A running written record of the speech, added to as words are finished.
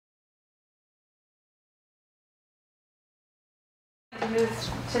moved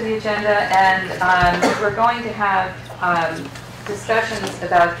to the agenda, and we're going to have discussions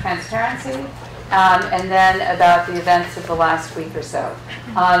about transparency and then about the events of the last week or so.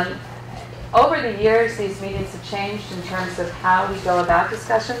 Over the years, these meetings have changed in terms of how we go about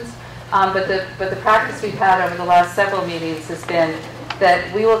discussions, but the practice we've had over the last several meetings has been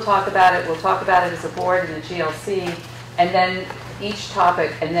that we will talk about it, we'll talk about it as a board in the GLC, and then each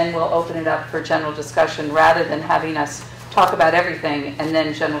topic, and then we'll open it up for general discussion rather than having us talk about everything and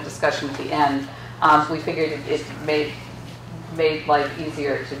then general discussion at the end. We figured it made life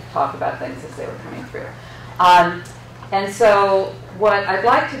easier to talk about things as they were coming through. And so what I'd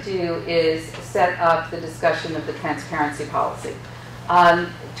like to do is set up the discussion of the transparency policy.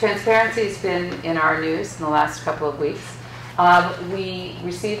 Transparency has been in our news in the last couple of weeks. We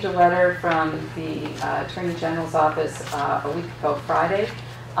received a letter from the Attorney General's office a week ago Friday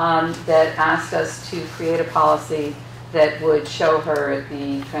that asked us to create a policy that would show her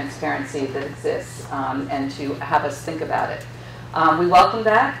the transparency that exists and to have us think about it. We welcome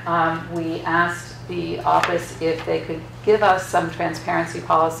that. We asked the office if they could give us some transparency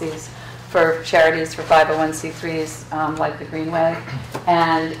policies for charities, for 501c3s like the Greenway.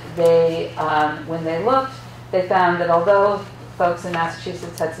 And they, when they looked, they found that although folks in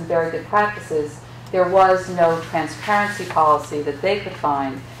Massachusetts had some very good practices, there was no transparency policy that they could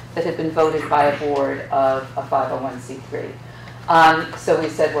find that had been voted by a board of a 501c3. So we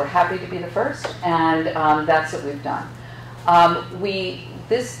said we're happy to be the first, and that's what we've done.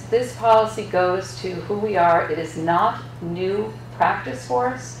 This policy goes to who we are. It is not new practice for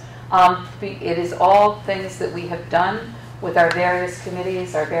us. It is all things that we have done with our various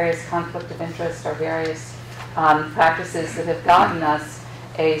committees, our various conflict of interest, our various practices that have gotten us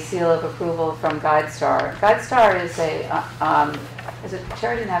a seal of approval from GuideStar. GuideStar is a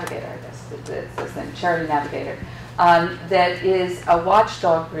charity navigator, I guess. It's his name, Charity Navigator, that is a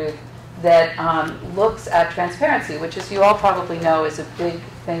watchdog group that looks at transparency, which, as you all probably know, is a big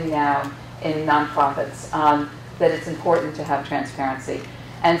thing now in nonprofits, that it's important to have transparency.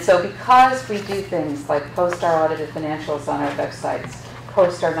 And so because we do things like post our audited financials on our websites,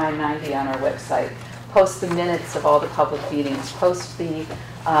 post our 990 on our website, post the minutes of all the public meetings, post the,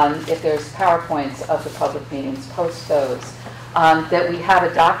 if there's PowerPoints of the public meetings, post those, that we have a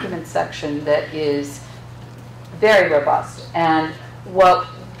document section that is very robust. And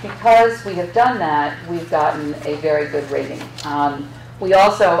because we have done that, we've gotten a very good rating. We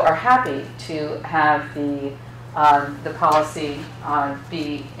also are happy to have the policy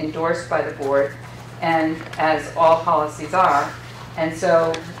be endorsed by the board, and as all policies are, and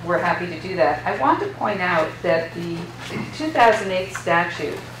so we're happy to do that. I want to point out that the 2008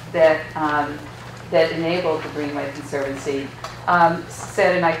 statute that that enabled the Greenway Conservancy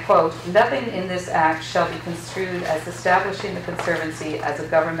said, and I quote, "Nothing in this act shall be construed as establishing the Conservancy as a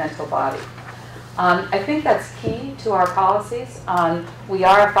governmental body." I think that's key to our policies. We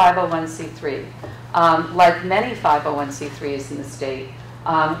are a 501c3. Like many 501c3s in the state,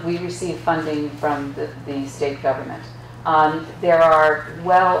 we receive funding from the state government. There are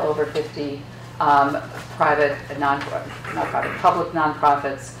well over 50 public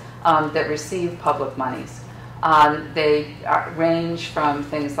nonprofits that receive public monies. They range from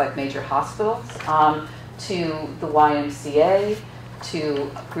things like major hospitals to the YMCA, to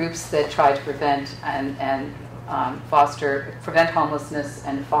groups that try to prevent and prevent homelessness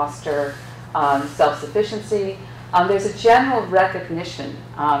and foster self-sufficiency. There's a general recognition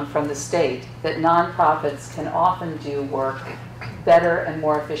from the state that nonprofits can often do work better and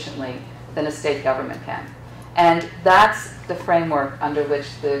more efficiently than a state government can. And that's the framework under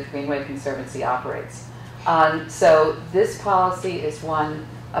which the Greenway Conservancy operates. So this policy is one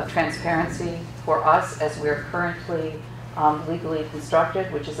of transparency for us as we're currently legally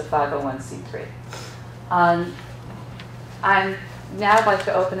constructed, which is a 501c3. Now I'd like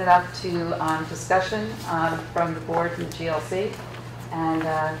to open it up to discussion from the board and the GLC. And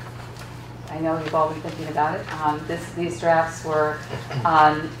I know you've all been thinking about it. These drafts were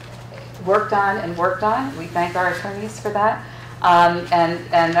worked on and worked on. We thank our attorneys for that,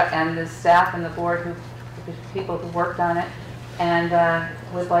 and the staff and the board, the people who worked on it, and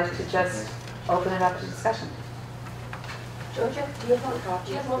would like to just open it up to discussion. Georgia, do you have more copies?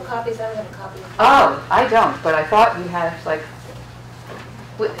 Do you have more copies? I don't have a copy. Oh, I don't, but I thought we had, like,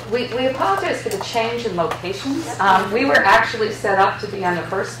 we apologize for the change in locations. We were actually set up to be on the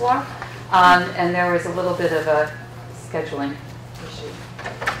first floor, and there was a little bit of a scheduling issue.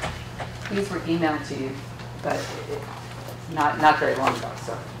 These were emailed to you, but not very long ago,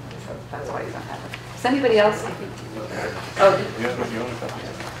 so that's why you don't have it. Does anybody else? Oh,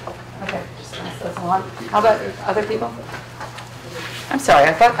 okay, just pass those along. How about other people? sorry,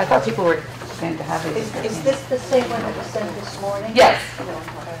 I thought people were going to have these. Is this the same one that was sent this morning? Yes.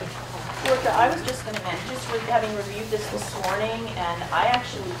 Georgia, I was just going to mention, just having reviewed this morning, and I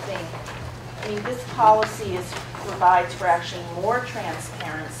actually think, I mean, this policy provides for actually more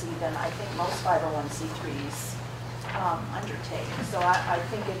transparency than I think most 501c3s undertake. So I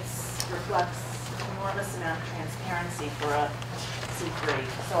think it reflects an enormous amount of transparency for a C3.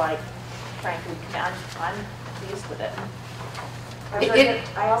 So frankly, I'm pleased with it.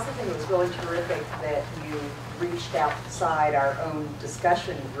 I also think it was really terrific that you reached outside our own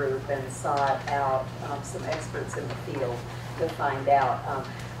discussion group and sought out some experts in the field to find out.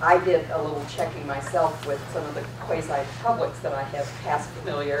 I did a little checking myself with some of the quasi-publics that I have past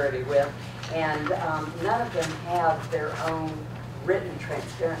familiarity with, and none of them have their own written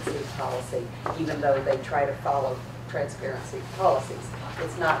transparency policy, even though they try to follow transparency policies.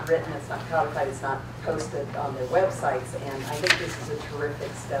 It's not written, it's not codified, it's not posted on their websites, and I think this is a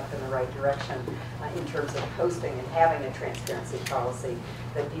terrific step in the right direction in terms of posting and having a transparency policy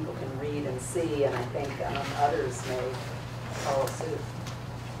that people can read and see, and I think others may follow suit.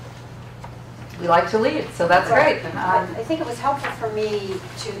 We like to lead, so that's great. I think it was helpful for me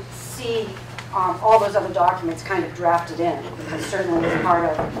to see all those other documents kind of drafted in, because certainly as part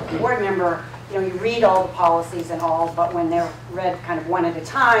of a board member, you know, you read all the policies and all, but when they're read kind of one at a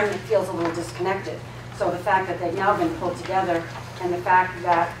time, it feels a little disconnected. So the fact that they've now been pulled together, and the fact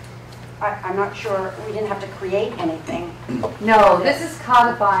that I'm not sure we didn't have to create anything. No, this is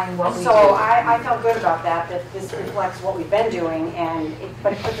codifying what we do. So I felt good about that this reflects what we've been doing,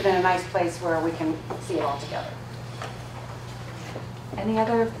 but it puts it in a nice place where we can see it all together. Any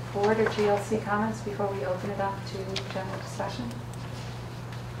other board or GLC comments before we open it up to general discussion?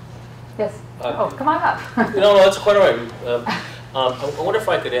 Yes. Oh, come on up. No, that's quite all right. I wonder if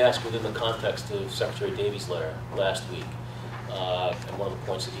I could ask, within the context of Secretary Davies' letter last week, and one of the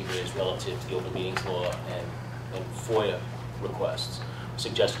points that he raised relative to the open meetings law and FOIA requests,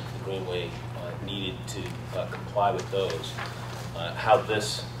 suggested that the Greenway needed to comply with those, how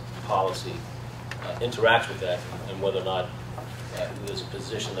this policy interacts with that, and whether or not there's a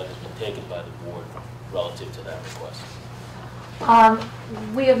position that has been taken by the board relative to that request.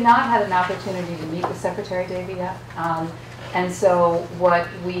 We have not had an opportunity to meet with Secretary Davy yet, and so what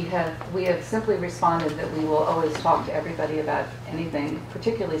we have simply responded that we will always talk to everybody about anything,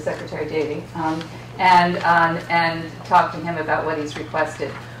 particularly Secretary Davy, and talk to him about what he's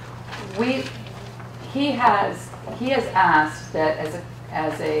requested. He has asked that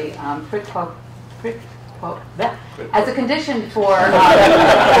as a condition for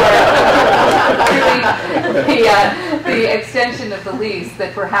the extension of the lease,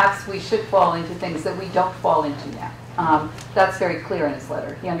 that perhaps we should fall into things that we don't fall into now. That's very clear in his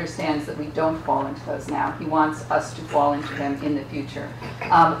letter. He understands that we don't fall into those now. He wants us to fall into them in the future.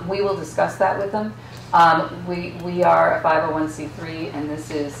 We will discuss that with him. We are a 501c3, and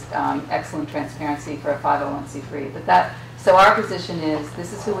this is excellent transparency for a 501c3. So our position is,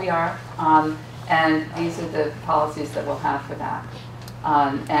 this is who we are. And these are the policies that we'll have for that.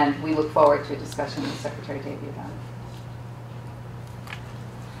 And we look forward to a discussion with Secretary Davy about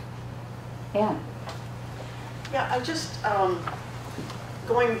it. Anne? Yeah, I just,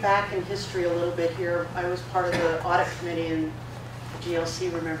 going back in history a little bit here, I was part of the audit committee, and the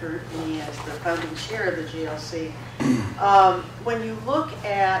GLC remembered me as the founding chair of the GLC. When you look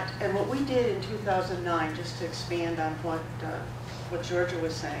at, and what we did in 2009, just to expand on what Georgia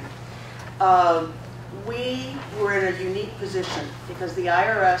was saying, we were in a unique position because the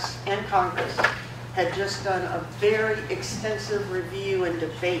IRS and Congress had just done a very extensive review and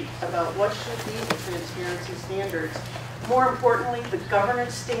debate about what should be the transparency standards. More importantly, the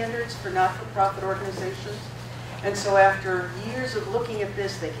governance standards for not-for-profit organizations. And so after years of looking at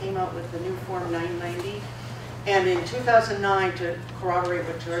this, they came out with the new Form 990. And in 2009, to corroborate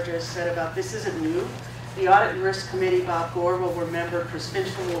what Georgia has said about this isn't new, the Audit and Risk Committee, Bob Gore will remember, Chris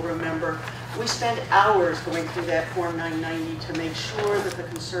Finchman will remember, we spent hours going through that Form 990 to make sure that the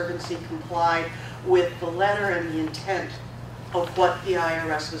Conservancy complied with the letter and the intent of what the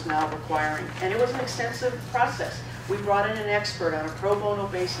IRS was now requiring. And it was an extensive process. We brought in an expert on a pro bono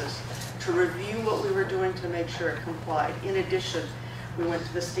basis to review what we were doing to make sure it complied. In addition, we went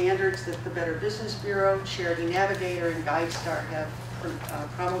to the standards that the Better Business Bureau, Charity Navigator, and GuideStar have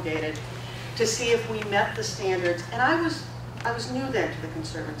promulgated to see if we met the standards. And I was new then to the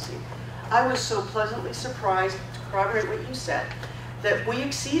Conservancy. I was so pleasantly surprised, to corroborate what you said, that we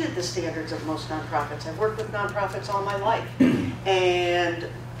exceeded the standards of most nonprofits. I've worked with nonprofits all my life, and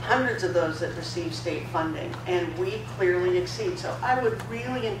hundreds of those that receive state funding, and we clearly exceed. So I would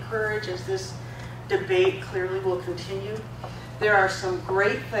really encourage, as this debate clearly will continue. There are some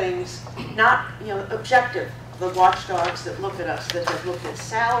great things, not, objective, the watchdogs that look at us, that have looked at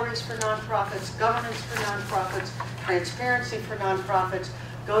salaries for nonprofits, governance for nonprofits, transparency for nonprofits.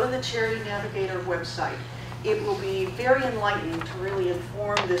 Go to the Charity Navigator website. It will be very enlightening to really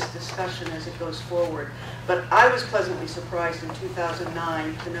inform this discussion as it goes forward. But I was pleasantly surprised in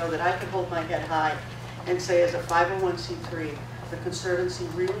 2009 to know that I could hold my head high and say, as a 501c3, the Conservancy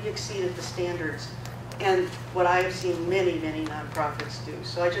really exceeded the standards and what I have seen many, many nonprofits do.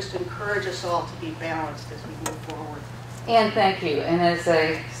 So I just encourage us all to be balanced as we move forward. And thank you. And as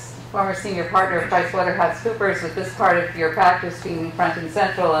a former senior partner of PricewaterhouseCoopers, with this part of your practice being front and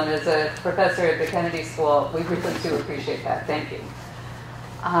central, and as a professor at the Kennedy School, we really do appreciate that. Thank you.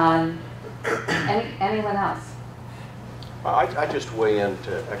 Anyone else? I just weigh in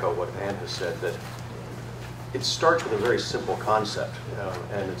to echo what Ann has said, that it starts with a very simple concept,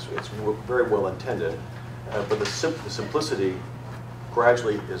 and it's very well intended, but the simplicity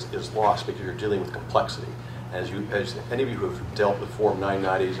gradually is lost because you're dealing with complexity. As any of you who have dealt with Form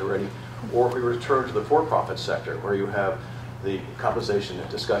 990s or if we return to the for-profit sector, where you have the compensation and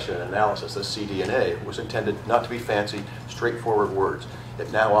discussion and analysis, the CD&A, was intended not to be fancy, straightforward words.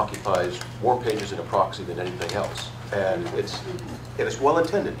 It now occupies more pages in a proxy than anything else, and it's well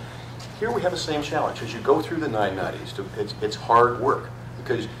intended. Here we have the same challenge. As you go through the 990s, it's hard work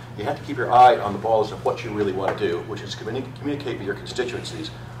because you have to keep your eye on the balls of what you really want to do, which is communicate with your constituencies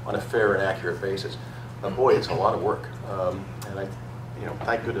on a fair and accurate basis. But boy, it's a lot of work, and I,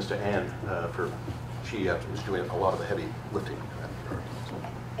 thank goodness to Ann for she was doing a lot of the heavy lifting.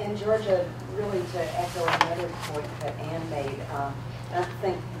 And Georgia, really to echo another point that Ann made, I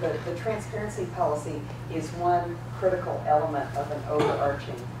think the transparency policy is one critical element of an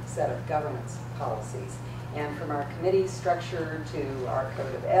overarching set of governance policies. And from our committee structure to our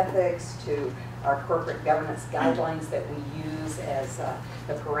code of ethics to our corporate governance guidelines that we use as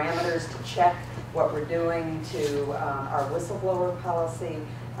the parameters to check what we're doing, to our whistleblower policy,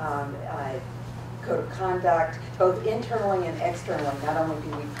 code of conduct, both internally and externally. Not only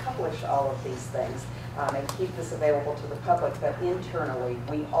do we publish all of these things and keep this available to the public, but internally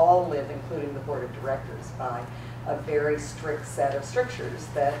we all live, including the board of directors, by a very strict set of strictures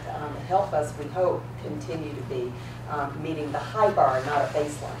that help us, we hope, continue to be meeting the high bar, not a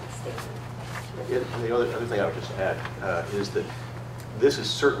baseline standard. And the other thing I would just add is that this is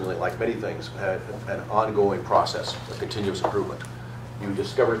certainly, like many things, an ongoing process of continuous improvement. You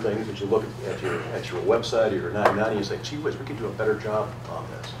discover things as you look at your website or your 990, you say, gee whiz, we could do a better job on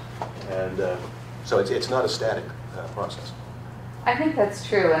this. And so it's not a static process. I think that's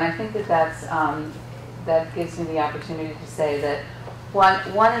true, and I think that gives me the opportunity to say that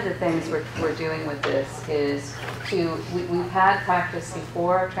one of the things we're doing with this is we've had practice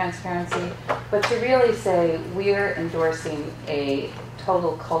before transparency, but to really say we're endorsing a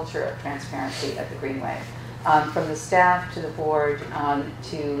total culture of transparency at the Greenway. From the staff to the board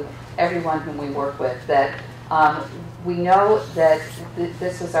to everyone whom we work with, that we know that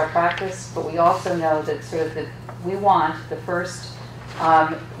this was our practice, but we also know that we want the first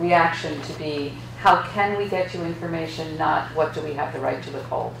reaction to be, how can we get you information, not what do we have the right to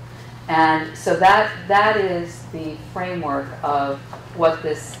withhold. And so that is the framework of what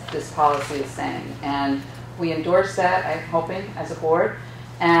this policy is saying. And we endorse that, I'm hoping, as a board.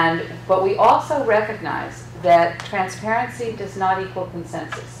 But we also recognize that transparency does not equal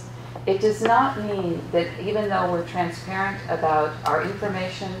consensus. It does not mean that even though we're transparent about our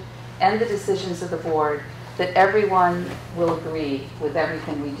information and the decisions of the board, that everyone will agree with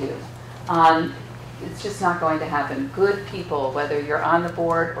everything we do. It's just not going to happen. Good people, whether you're on the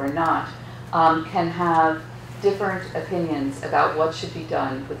board or not, can have different opinions about what should be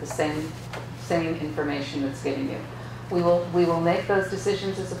done with the same information that's given you. We will make those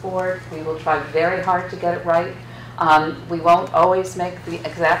decisions as a board. We will try very hard to get it right. We won't always make the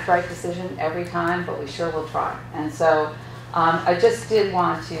exact right decision every time, but we sure will try. And so I just did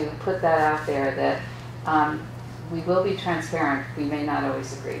want to put that out there that we will be transparent. We may not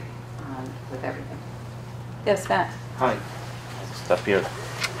always agree with everything. Yes, Matt. Hi. Step here.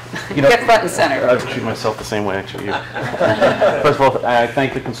 Get front and center. I treat myself the same way I treat you. First of all, I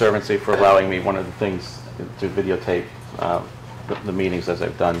thank the Conservancy for allowing me one of the things to videotape the meetings as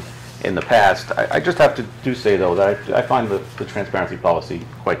I've done in the past. I just have to say, though, that I find the transparency policy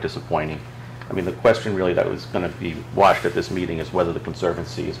quite disappointing. I mean, the question really that was going to be watched at this meeting is whether the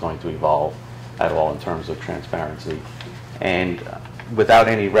Conservancy is going to evolve at all in terms of transparency. And without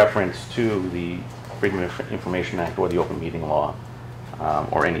any reference to the Freedom of Information Act or the Open Meeting Law,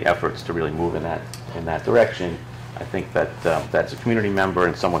 or any efforts to really move in that direction, I think that that's a community member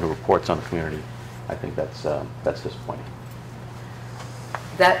and someone who reports on the community. I think that's disappointing.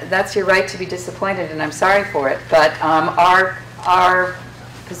 That's your right to be disappointed, and I'm sorry for it. But our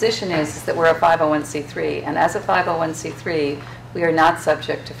position is that we're a 501c3, and as a 501c3, we are not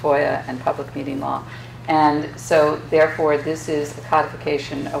subject to FOIA and public meeting law. And so, therefore, this is a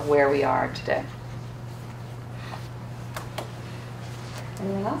codification of where we are today.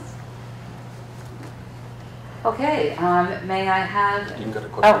 Anyone else? Okay, may I have... You've got a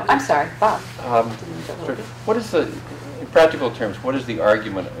question. Oh, I'm sorry, Bob. What is the, in practical terms, what is the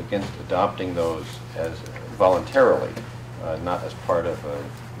argument against adopting those as voluntarily, not as part of a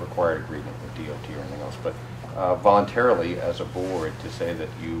required agreement with DOT or anything else, but voluntarily as a board to say that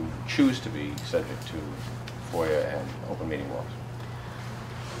you choose to be subject to FOIA and open meeting laws?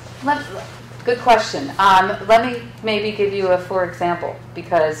 Good question. Let me maybe give you a for example,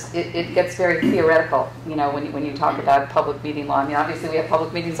 because it gets very theoretical, you know, when you talk about public meeting law. I mean, obviously we have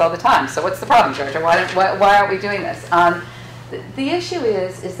public meetings all the time, so what's the problem, Georgia? Why aren't we doing this? The issue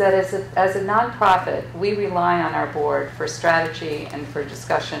is that as a nonprofit, we rely on our board for strategy and for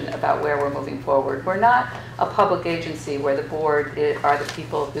discussion about where we're moving forward. We're not a public agency where the board are the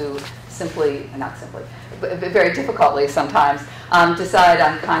people who not simply, but very difficultly sometimes, decide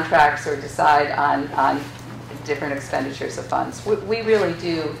on contracts or decide on different expenditures of funds. We really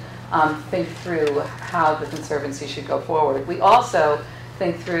do think through how the Conservancy should go forward. We also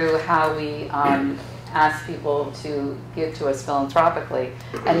think through how we ask people to give to us philanthropically,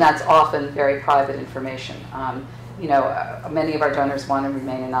 and that's often very private information. You know, many of our donors want to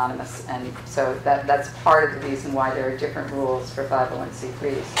remain anonymous, and so that's part of the reason why there are different rules for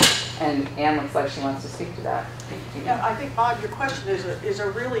 501c3s. And Anne looks like she wants to speak to that. Yeah, I think, Bob, your question is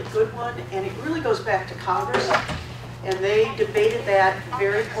a really good one, and it really goes back to Congress. And they debated that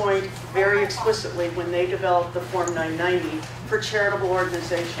very point very explicitly when they developed the Form 990 for charitable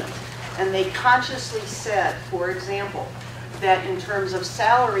organizations. And they consciously said, for example, that in terms of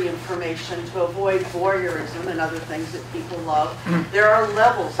salary information, to avoid voyeurism and other things that people love, there are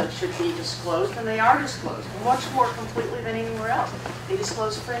levels that should be disclosed, and they are disclosed much more completely than anywhere else. They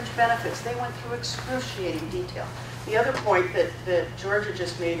disclose fringe benefits. They went through excruciating detail. The other point that Georgia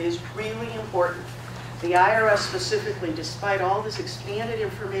just made is really important. The IRS specifically, despite all this expanded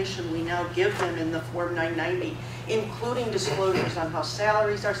information we now give them in the Form 990, including disclosures on how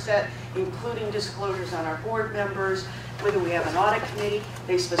salaries are set, including disclosures on our board members, whether we have an audit committee,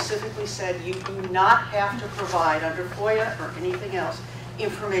 they specifically said you do not have to provide under FOIA or anything else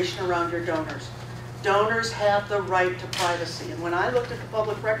information around your donors. Donors have the right to privacy. And when I looked at the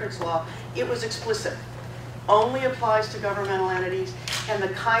public records law, it was explicit. Only applies to governmental entities, and the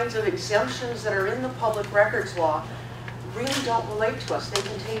kinds of exemptions that are in the public records law really don't relate to us. They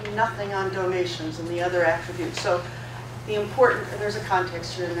contain nothing on donations and the other attributes. So there's a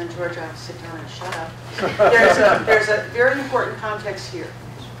context here, and then Georgia, I'll sit down and shut up. There's a very important context here.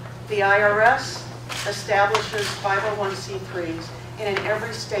 The IRS establishes 501c3s, and in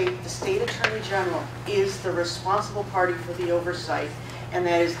every state, the state attorney general is the responsible party for the oversight, and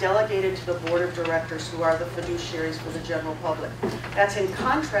that is delegated to the board of directors, who are the fiduciaries for the general public. That's in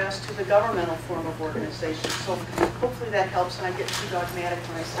contrast to the governmental form of organization. So hopefully that helps, and I get too dogmatic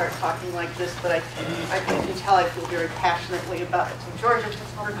when I start talking like this, but I can tell I feel very passionately about it. So Georgia, just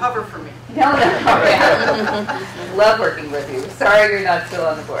recover for me. No. Love working with you. Sorry you're not still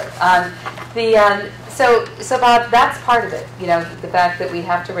on the board. So Bob, that's part of it. You know, the fact that we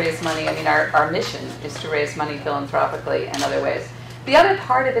have to raise money. I mean, our mission is to raise money philanthropically and other ways. The other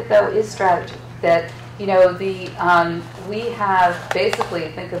part of it, though, is strategy. That, you know, we have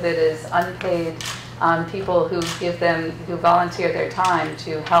basically, think of it as unpaid people who volunteer their time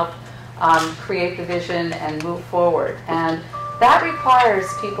to help create the vision and move forward. And that requires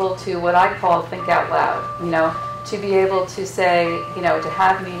people to, what I call, think out loud. You know, to be able to say, you know, to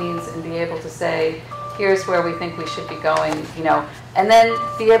have meetings and be able to say, here's where we think we should be going, you know, and then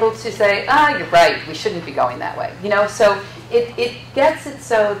be able to say, you're right, we shouldn't be going that way, you know. So it gets it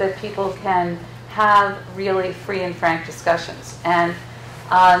so that people can have really free and frank discussions. And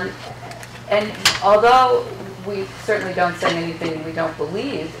although we certainly don't say anything we don't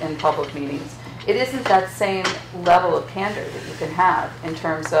believe in public meetings, it isn't that same level of candor that you can have in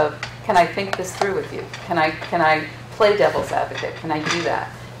terms of, can I think this through with you? Can I play devil's advocate? Can I do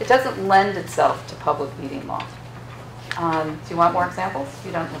that? It doesn't lend itself to public meeting law. Do you want more examples?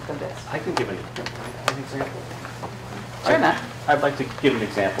 You don't look convinced. I can give an example. Sure, Matt. I'd like to give an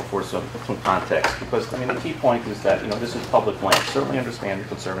example for some context, because I mean the key point is that, you know, this is public land. Certainly understand the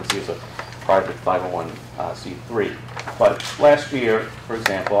Conservancy is a private 501c3. But last year, for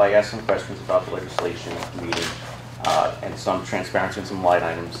example, I asked some questions about the legislation meeting and some transparency and some line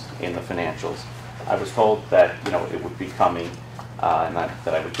items in the financials. I was told that, it would be coming, and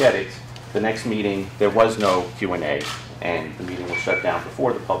that I would get it. The next meeting, there was no Q&A, and the meeting was shut down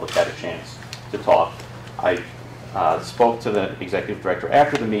before the public had a chance to talk. I spoke to the executive director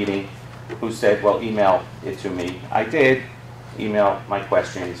after the meeting, who said, well, email it to me. I did email my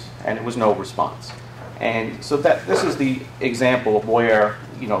questions, and it was no response. And so this is the example of where,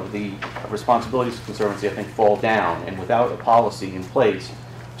 the responsibilities of Conservancy, I think, fall down, and without a policy in place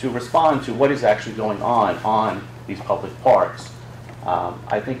to respond to what is actually going on these public parks,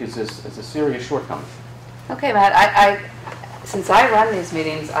 I think is a serious shortcoming. Okay, Matt, since I run these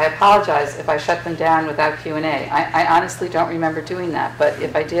meetings, I apologize if I shut them down without Q&A. I honestly don't remember doing that, but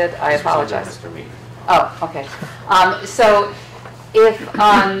if I did, I apologize. Oh, okay. So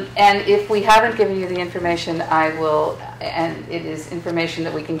if we haven't given you the information, I will, and it is information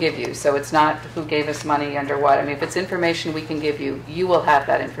that we can give you, so it's not who gave us money under what. I mean, if it's information we can give you, you will have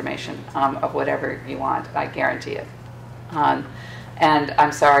that information of whatever you want, I guarantee it. And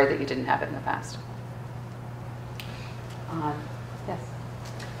I'm sorry that you didn't have it in the past. Yes.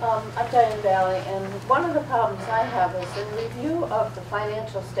 I'm Diane Valley, and one of the problems I have is in review of the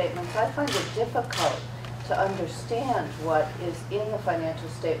financial statements, I find it difficult to understand what is in the financial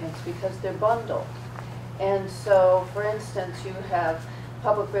statements because they're bundled. And so, for instance, you have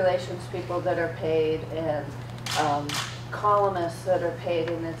public relations people that are paid and columnists that are paid,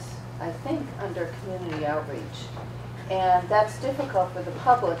 and it's, I think, under community outreach. And that's difficult for the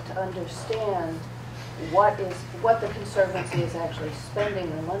public to understand what the Conservancy is actually spending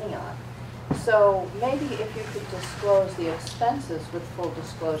the money on. So maybe if you could disclose the expenses with full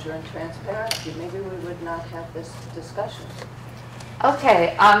disclosure and transparency, maybe we would not have this discussion.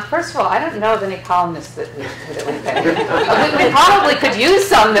 Okay, first of all, I don't know of any columnists that we pay. We probably could use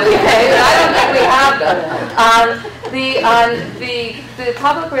some that we pay, but I don't think we have them. The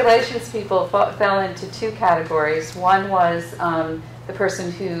public relations people fell into two categories. One was the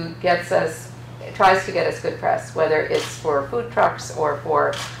person who tries to get us good press, whether it's for food trucks or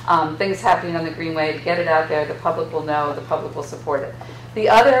for things happening on the Greenway, to get it out there, the public will know, the public will support it. The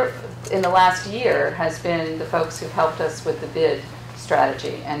other, in the last year, has been the folks who've helped us with the bid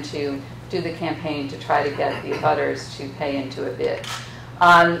strategy and to do the campaign to try to get the abutters to pay into a bid.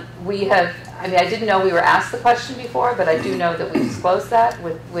 I didn't know we were asked the question before, but I do know that we disclosed that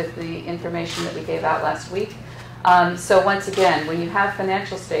with the information that we gave out last week. So once again, when you have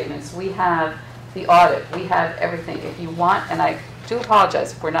financial statements, we have the audit, we have everything. If you want, and I do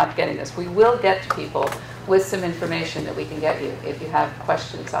apologize if we're not getting this, we will get to people with some information that we can get you if you have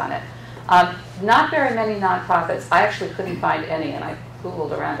questions on it. Not very many nonprofits, I actually couldn't find any, and I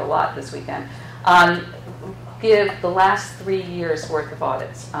Googled around a lot this weekend, give the last 3 years worth of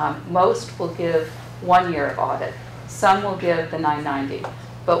audits. Most will give 1 year of audit. Some will give the 990.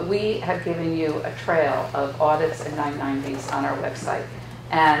 But we have given you a trail of audits and 990s on our website.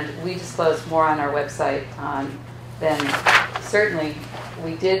 And we disclose more on our website than certainly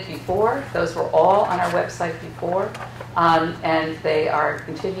we did before. Those were all on our website before. And they are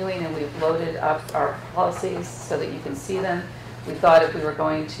continuing, and we've loaded up our policies so that you can see them. We thought if we were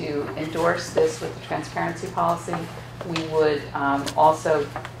going to endorse this with the transparency policy, we would also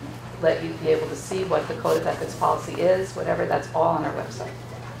let you be able to see what the Code of Ethics policy is, whatever, that's all on our website.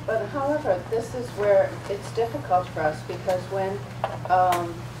 But however, this is where it's difficult for us because when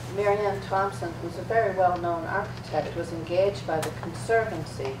Mary Ann Thompson, who's a very well-known architect, was engaged by the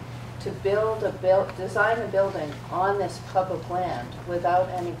Conservancy to design a building on this public land without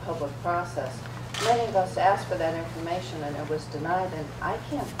any public process, many of us asked for that information and it was denied, and I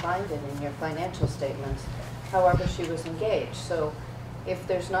can't find it in your financial statements, however she was engaged. So if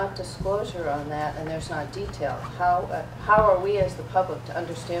there's not disclosure on that and there's not detail, how are we as the public to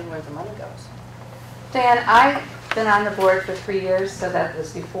understand where the money goes? Dan, I've been on the board for 3 years, so that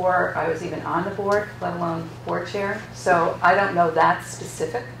was before I was even on the board, let alone board chair. So I don't know that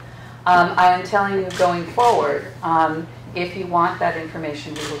specific. I am telling you going forward, if you want that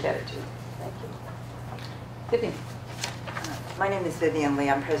information, we will get it to you. Thank you. Vivian. My name is Vivian Lee.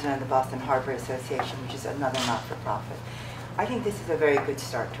 I'm president of the Boston Harbor Association, which is another not-for-profit. I think this is a very good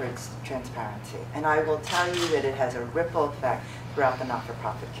start towards transparency, and I will tell you that it has a ripple effect throughout the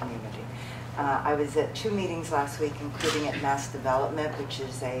not-for-profit community. I was at 2 meetings last week, including at Mass Development, which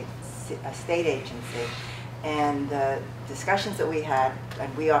is a state agency, and the discussions that we had,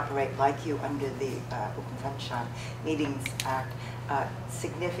 and we operate like you under the Open Sunshine Meetings Act,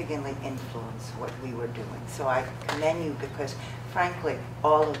 significantly influenced what we were doing. So I commend you because, frankly,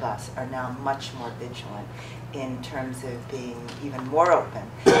 all of us are now much more vigilant in terms of being even more open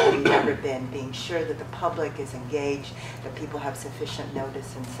than we've ever been, being sure that the public is engaged, that people have sufficient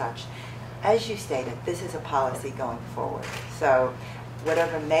notice and such. As you stated, this is a policy going forward. So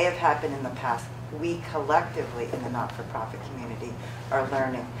whatever may have happened in the past, we collectively in the not-for-profit community are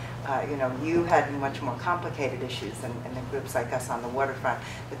learning. You had much more complicated issues than the groups like us on the waterfront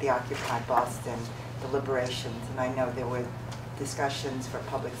with the Occupy Boston deliberations, and I know there were discussions for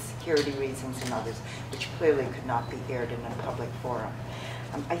public security reasons and others, which clearly could not be aired in a public forum.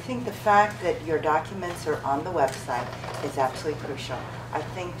 I think the fact that your documents are on the website is absolutely crucial. I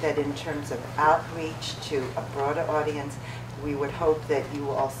think that in terms of outreach to a broader audience, we would hope that you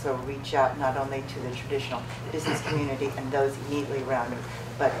will also reach out not only to the traditional business community and those immediately around you,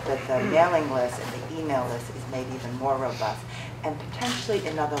 but that the mailing list and the email list is made even more robust, and potentially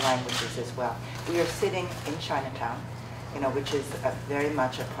in other languages as well. We are sitting in Chinatown, which is very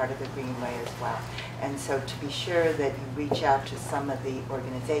much a part of the Greenway as well. And so to be sure that you reach out to some of the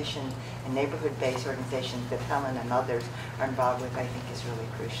organizations and neighborhood-based organizations that Helen and others are involved with, I think is really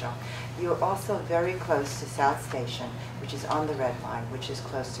crucial. You're also very close to South Station, which is on the Red Line, which is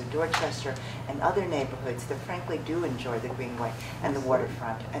close to Dorchester and other neighborhoods that frankly do enjoy the Greenway and the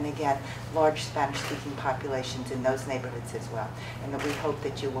waterfront. And again, large Spanish-speaking populations in those neighborhoods as well. And that we hope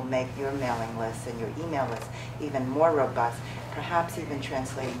that you will make your mailing list and your email list even more robust, perhaps even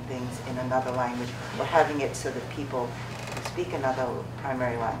translating things in another language or having it so that people who speak another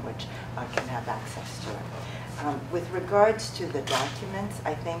primary language can have access to it. With regards to the documents,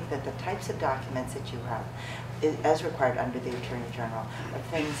 I think that the types of documents that you have, as required under the Attorney General, are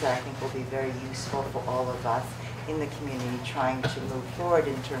things that I think will be very useful for all of us in the community trying to move forward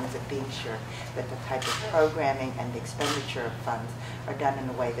in terms of being sure that the type of programming and the expenditure of funds are done in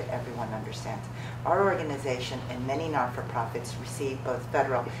a way that everyone understands. Our organization and many not-for-profits receive both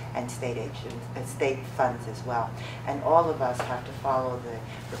federal and state funds as well. And all of us have to follow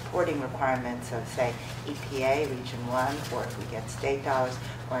the reporting requirements of, say, EPA, Region 1, or if we get state dollars,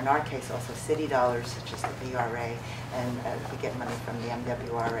 or in our case also city dollars, such as the VRA, and we get money from the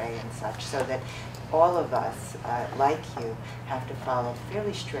MWRA and such, so that all of us, like you, have to follow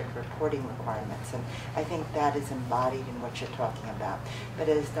fairly strict reporting requirements. And I think that is embodied in what you're talking about. But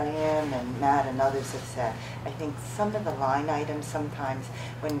as Diane and Matt and others have said, I think some of the line items sometimes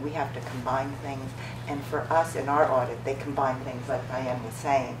when we have to combine things, and for us in our audit, they combine things like Diane was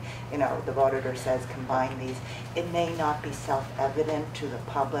saying. The auditor says combine these. It may not be self-evident to the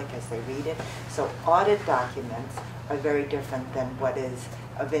public as they read it. So audit documents are very different than what is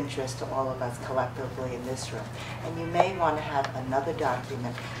of interest to all of us collectively in this room. And you may want to have another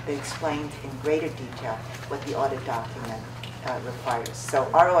document that explains in greater detail what the audit document requires. So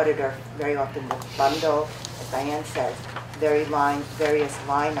our auditor very often will bundle, as Diane says, various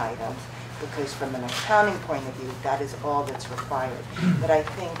line items, because from an accounting point of view, that is all that's required. But I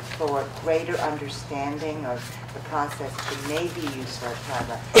think for greater understanding of the process, it may be useful to have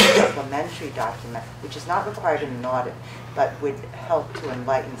a supplementary document, which is not required in an audit, but would help to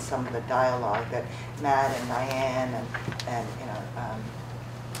enlighten some of the dialogue that Matt and Diane and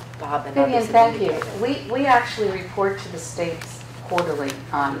Bob and Vivian, others have thank you. indicated. We actually report to the states quarterly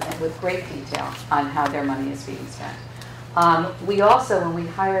and with great detail on how their money is being spent. We also, when we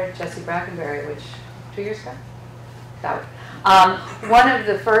hired Jesse Brackenberry, which 2 years ago, one of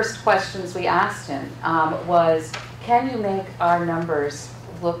the first questions we asked him was, can you make our numbers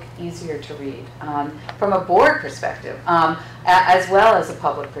look easier to read from a board perspective, as well as a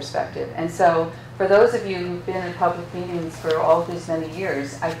public perspective? And so for those of you who've been in public meetings for all these many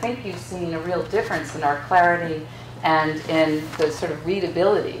years, I think you've seen a real difference in our clarity and in the sort of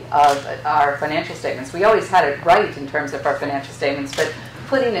readability of our financial statements. We always had it right in terms of our financial statements, but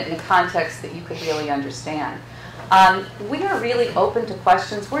putting it in context that you could really understand. We are really open to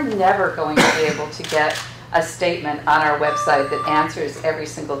questions. We're never going to be able to get a statement on our website that answers every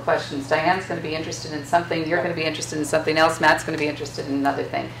single question. Diane's going to be interested in something, you're going to be interested in something else, Matt's going to be interested in another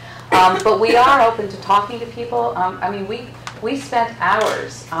thing. But we are open to talking to people. We spent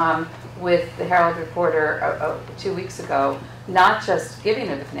hours with the Herald Reporter 2 weeks ago, not just giving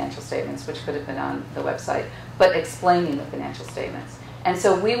her the financial statements, which could have been on the website, but explaining the financial statements. And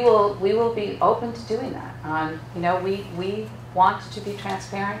so we will be open to doing that. We want to be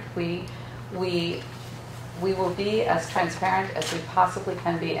transparent. We will be as transparent as we possibly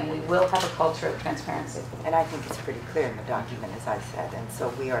can be, and we will have a culture of transparency. And I think it's pretty clear in the document, as I said, and so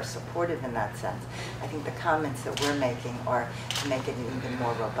we are supportive in that sense. I think the comments that we're making are to make it an even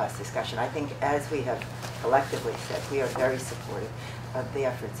more robust discussion. I think, as we have collectively said, we are very supportive of the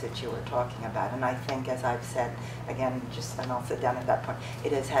efforts that you were talking about. And I think, as I've said, again, and I'll sit down at that point,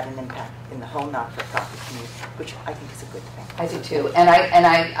 it has had an impact in the whole not-for-profit community, which I think is a good thing. I do too. And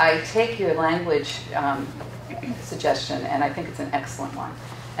I take your language suggestion, and I think it's an excellent one.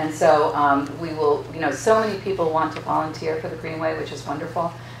 And so we will, so many people want to volunteer for the Greenway, which is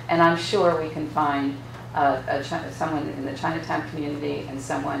wonderful. And I'm sure we can find someone in the Chinatown community and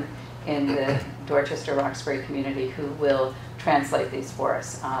someone in the Dorchester-Roxbury community who will translate these for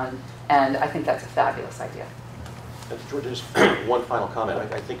us. And I think that's a fabulous idea. And George, just one final comment.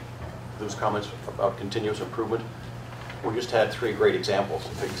 I think those comments about continuous improvement, we just had 3 great examples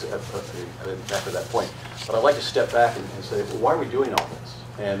after that point. But I'd like to step back and say, well, why are we doing all this?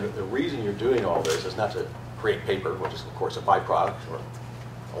 And the reason you're doing all this is not to create paper, which is, of course, a byproduct, or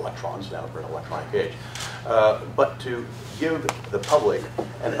electrons now for an electronic age, but to give the public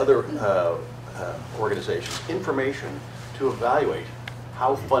and other organizations information to evaluate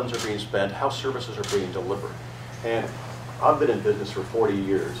how funds are being spent, how services are being delivered. And I've been in business for 40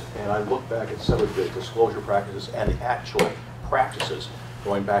 years, and I look back at some of the disclosure practices and the actual practices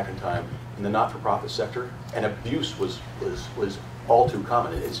going back in time in the not-for-profit sector, and abuse was all too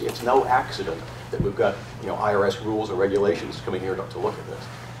common. It's no accident that we've got IRS rules or regulations coming here to look at this.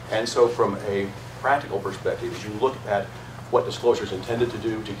 And so from a practical perspective, as you look at what disclosure is intended to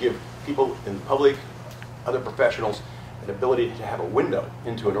do, to give people in the public, other professionals, an ability to have a window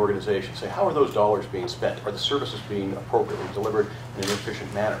into an organization, say, how are those dollars being spent? Are the services being appropriately delivered in an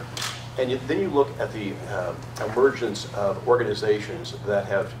efficient manner? And then you look at the emergence of organizations that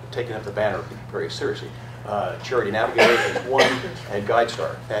have taken up the banner very seriously. Charity Navigator is one, and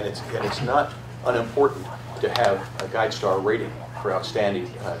GuideStar. And it's not unimportant to have a GuideStar rating for outstanding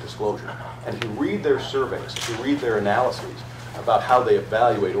disclosure. And if you read their surveys, if you read their analyses about how they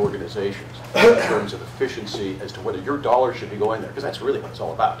evaluate organizations in terms of efficiency as to whether your dollars should be going there, because that's really what it's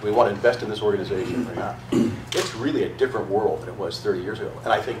all about. Do we want to invest in this organization or not? It's really a different world than it was 30 years ago.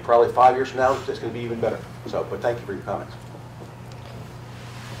 And I think probably 5 years from now, it's going to be even better. So, but thank you for your comments.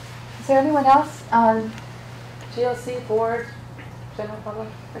 Is there anyone else on GLC, board, general public?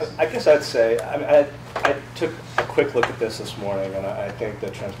 I guess I'd say, I took a quick look at this morning, and I think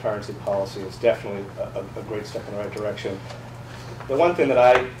the transparency policy is definitely a great step in the right direction. The one thing that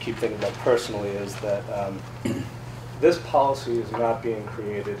I keep thinking about personally is that this policy is not being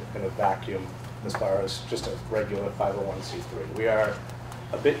created in a vacuum as far as just a regular 501c3. We are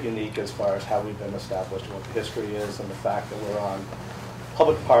a bit unique as far as how we've been established and what the history is, and the fact that we're on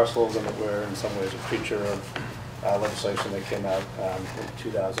public parcels, and that we're in some ways a creature of legislation that came out in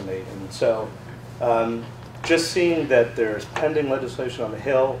 2008. And so just seeing that there's pending legislation on the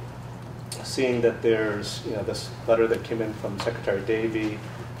Hill, seeing that there's this letter that came in from Secretary Davey,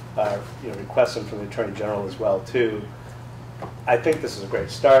 requesting from the Attorney General as well too. I think this is a great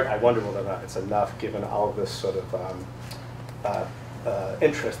start. I wonder whether or not it's enough given all of this sort of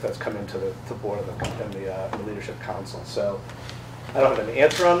interest that's come into the board and the leadership council. So I don't have an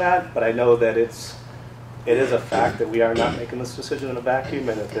answer on that, but I know that it is a fact that we are not making this decision in a vacuum,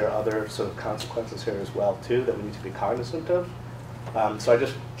 and that there are other sort of consequences here as well too that we need to be cognizant of. So I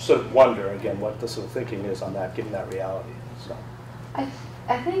just sort of wonder again what the sort of thinking is on that, given that reality. So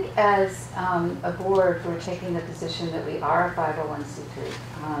I think as a board, we're taking the position that we are a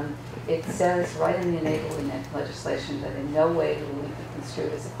 501c3. It says right in the enabling legislation that in no way will we be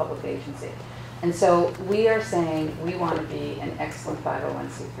construed as a public agency. And so we are saying we want to be an excellent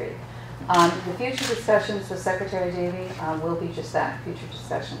 501c3. The future discussions with Secretary Davey will be just that, future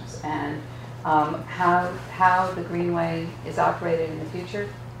discussions. And how the Greenway is operated in the future,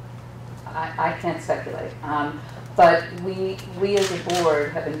 I can't speculate. But we as a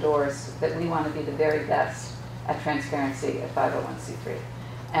board have endorsed that we want to be the very best at transparency at 501c3.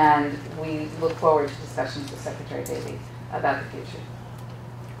 And we look forward to discussions with Secretary Davey about the future.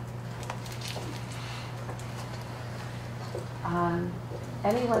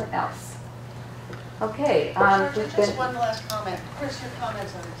 Anyone else? Okay. Just one last comment. Chris, your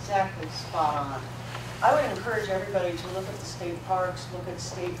comments are exactly spot on. I would encourage everybody to look at the state parks, look at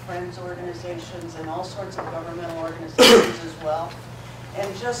state friends organizations, and all sorts of governmental organizations as well,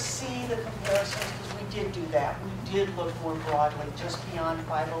 and just see the comparisons, because we did do that. We did look more broadly, just beyond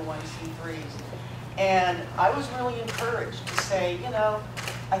 501c3s. And I was really encouraged to say,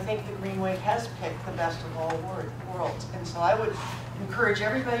 I think the Greenway has picked the best of all worlds. And so I would encourage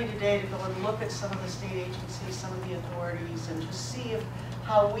everybody today to go and look at some of the state agencies, some of the authorities, and just see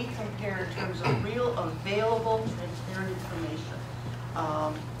how we compare in terms of real, available, transparent information.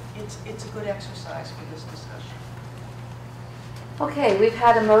 It's a good exercise for this discussion. Okay, we've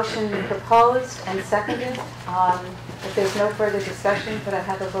had a motion proposed and seconded. If there's no further discussion, could I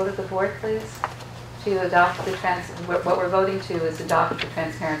have a vote of the board, please? To adopt what we're voting to is adopt the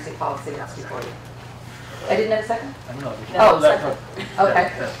transparency policy that's before you. I didn't have a second? I don't know. Oh, second. Okay.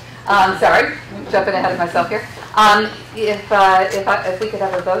 Sorry, jumping ahead of myself here. If we could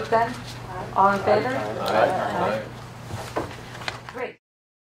have a vote then, all in favor? Aye.